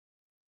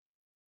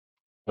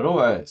Hello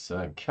guys,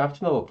 I'm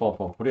Captain of Fun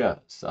from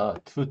Korea.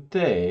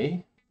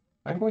 Today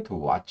I'm going to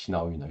watch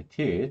Now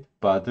United,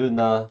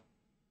 Badna,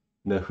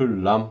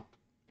 Nehlam.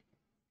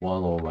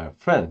 One of my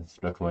friends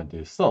recommended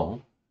this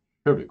song.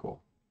 Here we go.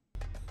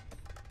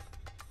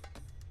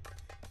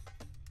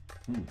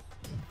 Hmm.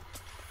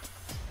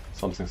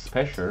 Something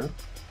special.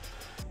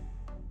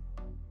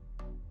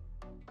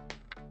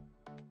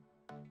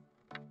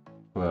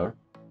 Well,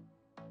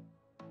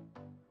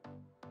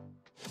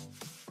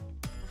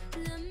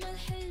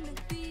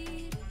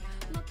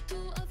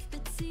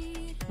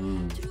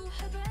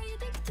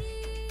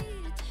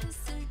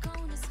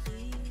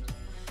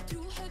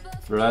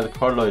 red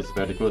color is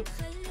very good.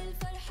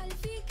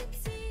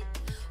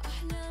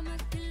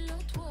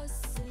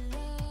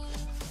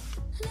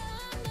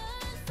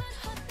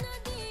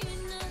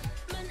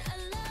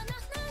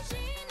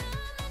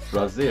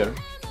 Brazil.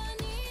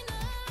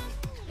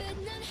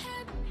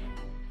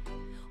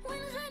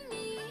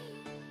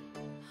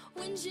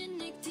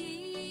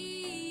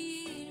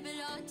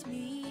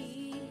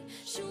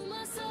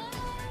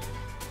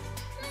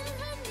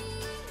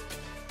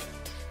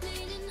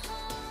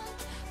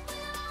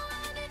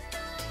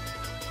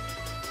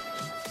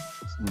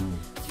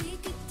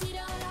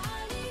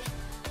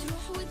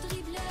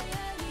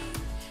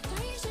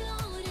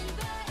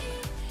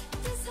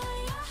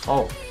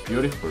 Oh,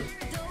 beautiful.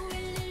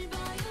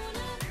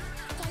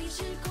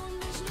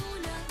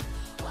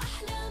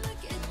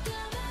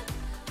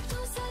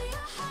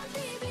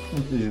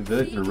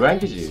 The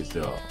language is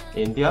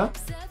India.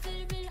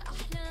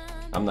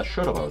 I'm not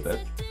sure about that.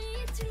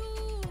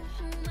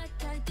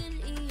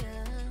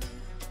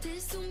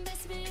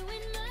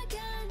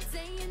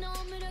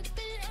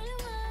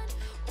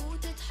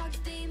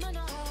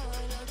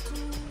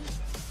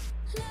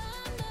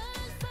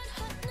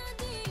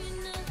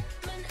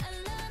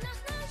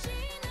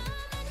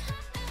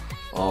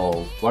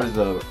 Oh, what is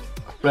the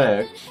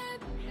flag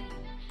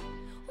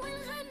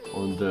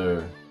on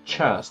the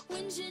chest?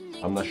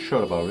 I'm not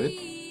sure about it.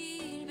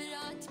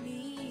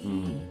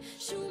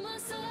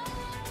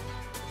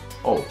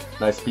 Oh,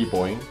 nice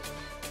b-boying.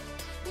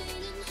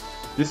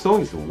 This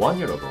song is 1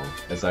 year ago,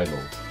 as I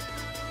know.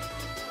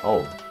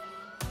 Oh,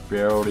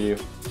 very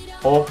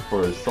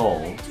awful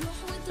song,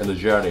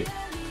 energetic.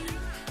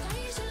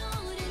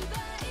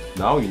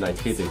 Now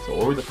United is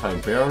all the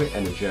time very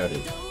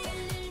energetic.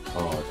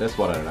 That's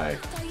what I like.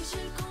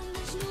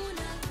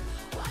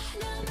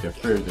 I can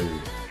feel the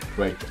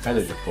great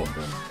energy from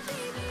them.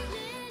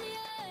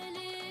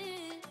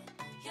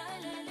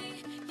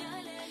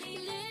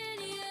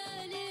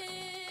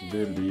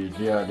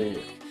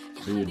 Really.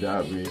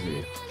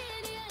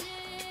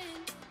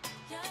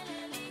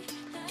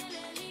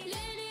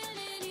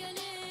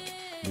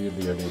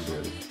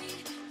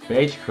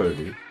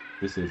 Basically,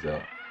 this is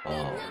a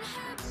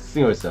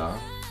singers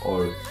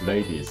or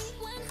ladies.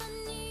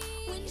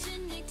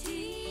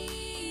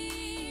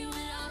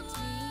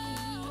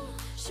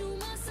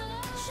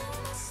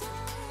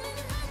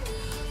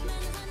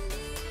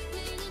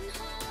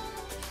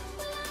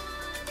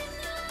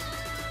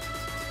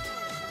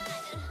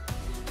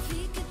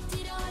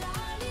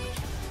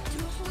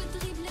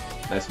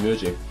 Nice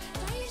music.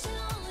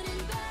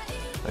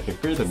 I can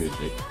feel the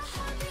music.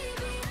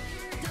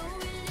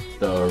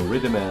 The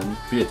rhythm and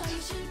beat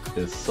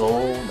is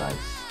so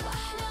nice.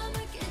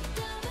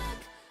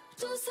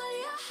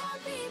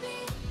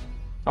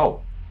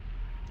 Oh,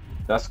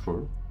 that's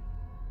cool.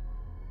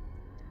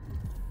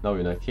 Now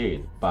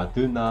United,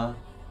 Badna,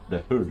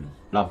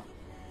 Nehlam.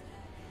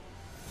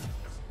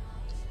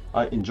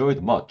 I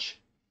enjoyed much.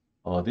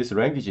 This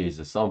language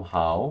is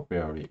somehow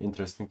very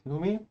interesting to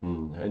me.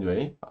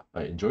 Anyway,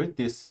 I enjoyed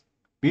this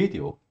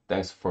video.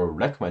 Thanks for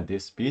recommending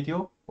this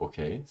video.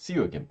 Okay, see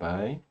you again.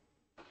 Bye.